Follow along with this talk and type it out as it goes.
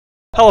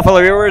Hello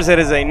fellow viewers, it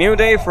is a new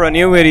day for a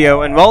new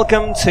video, and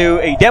welcome to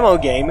a demo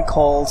game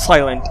called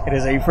Silent. It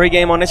is a free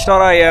game on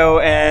itch.io,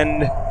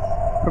 and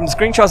from the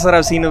screenshots that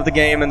I've seen of the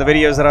game and the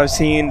videos that I've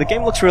seen, the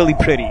game looks really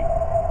pretty.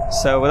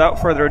 So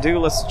without further ado,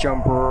 let's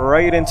jump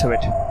right into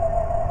it.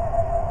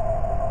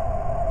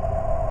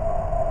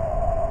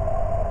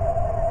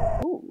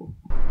 Ooh.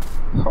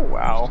 Oh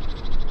wow.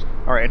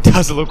 Alright, it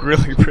does look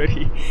really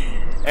pretty.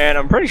 And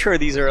I'm pretty sure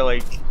these are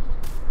like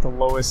the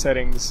lowest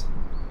settings.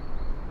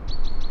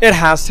 It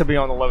has to be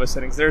on the lowest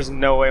settings. There's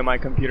no way my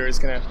computer is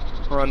gonna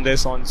run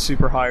this on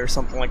super high or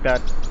something like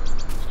that.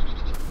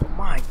 Oh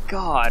my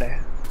god.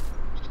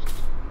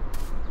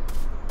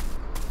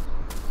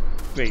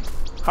 Wait,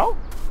 how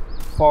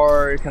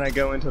far can I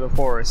go into the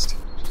forest?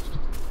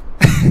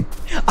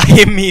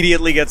 I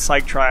immediately get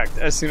sidetracked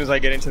as soon as I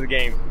get into the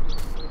game.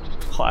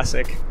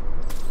 Classic.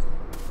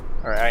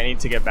 Alright, I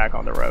need to get back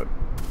on the road.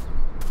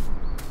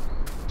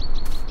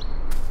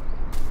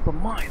 But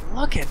my,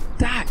 look at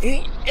that!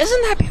 Isn't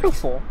that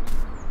beautiful?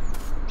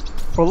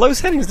 For low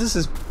settings, this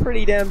is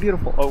pretty damn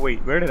beautiful. Oh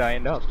wait, where did I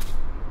end up?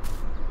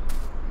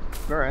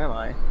 Where am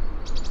I?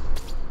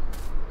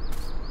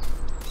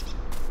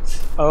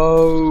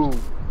 Oh,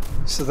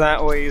 so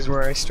that way is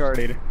where I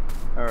started.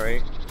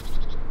 Alright.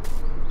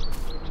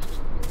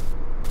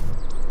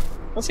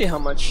 Let's see how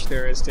much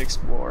there is to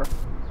explore.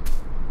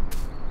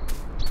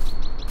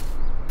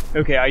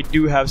 Okay, I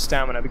do have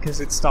stamina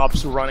because it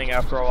stops running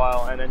after a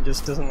while and then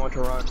just doesn't want to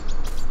run.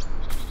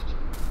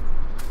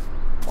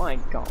 My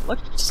god,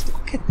 just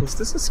look at this.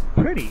 This is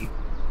pretty.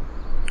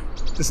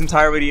 This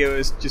entire video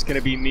is just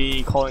gonna be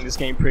me calling this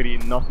game pretty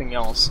and nothing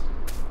else.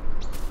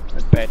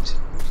 I bet.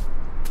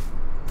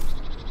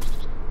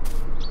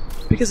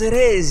 Because it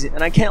is,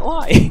 and I can't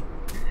lie.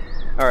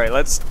 Alright,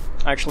 let's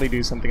actually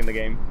do something in the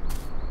game.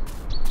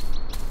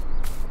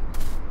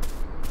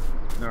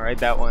 Alright,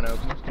 that one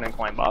open. Can I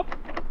climb up?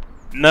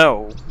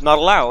 No, not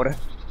allowed.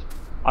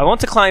 I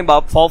want to climb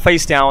up, fall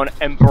face down,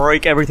 and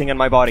break everything in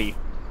my body.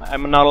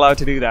 I'm not allowed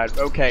to do that.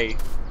 Okay.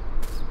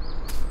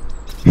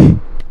 10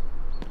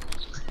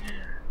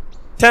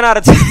 out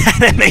of 10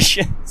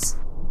 animations.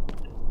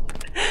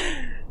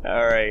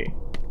 Alright.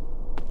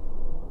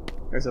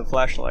 There's a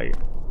flashlight.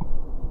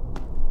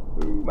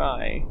 Ooh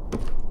my.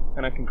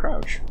 And I can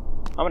crouch.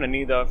 I'm gonna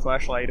need the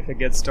flashlight if it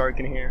gets dark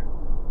in here.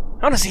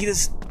 I wanna see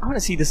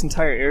this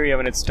entire area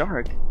when it's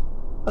dark.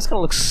 That's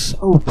gonna look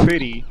so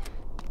pretty.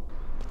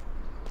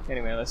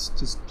 Anyway, let's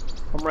just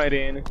come right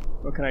in.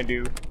 What can I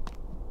do?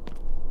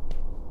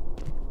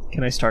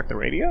 Can I start the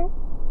radio?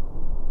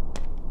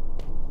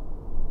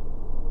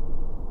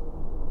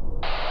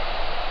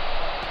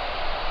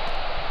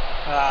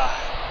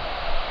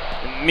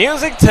 Ah,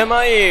 music to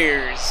my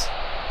ears.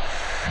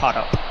 Shut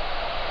up.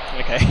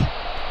 Okay,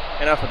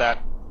 enough of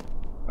that.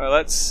 Well,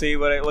 let's see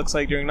what it looks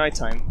like during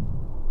nighttime.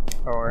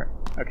 Or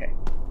okay.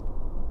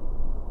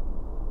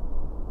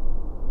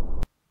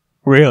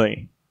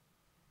 Really?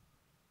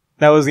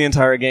 That was the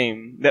entire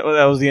game. That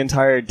was the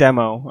entire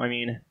demo. I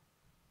mean,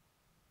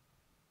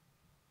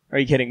 are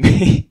you kidding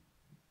me?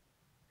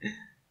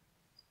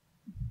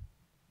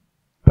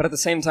 But at the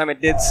same time, it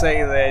did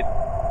say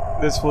that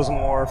this was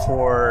more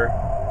for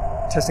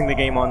testing the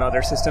game on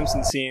other systems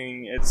and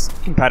seeing its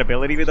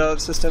compatibility with other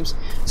systems.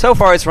 So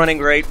far, it's running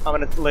great. I'm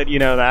gonna let you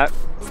know that.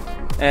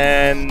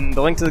 And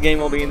the link to the game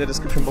will be in the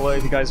description below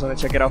if you guys want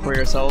to check it out for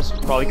yourselves.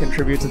 Probably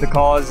contribute to the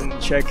cause and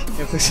check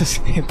if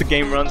if the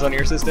game runs on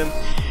your system.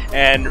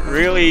 And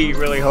really,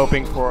 really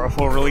hoping for a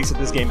full release of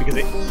this game because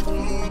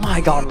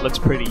my god, it looks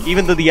pretty.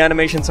 Even though the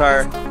animations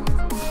are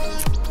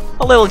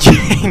a little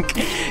jank,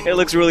 it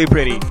looks really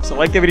pretty. So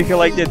like the video if you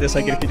liked it,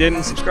 dislike it if you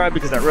didn't, subscribe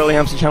because that really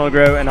helps the channel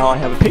grow, and I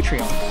have a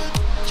Patreon.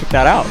 Check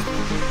that out.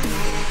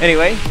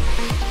 Anyway,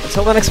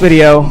 until the next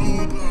video,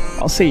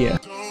 I'll see ya.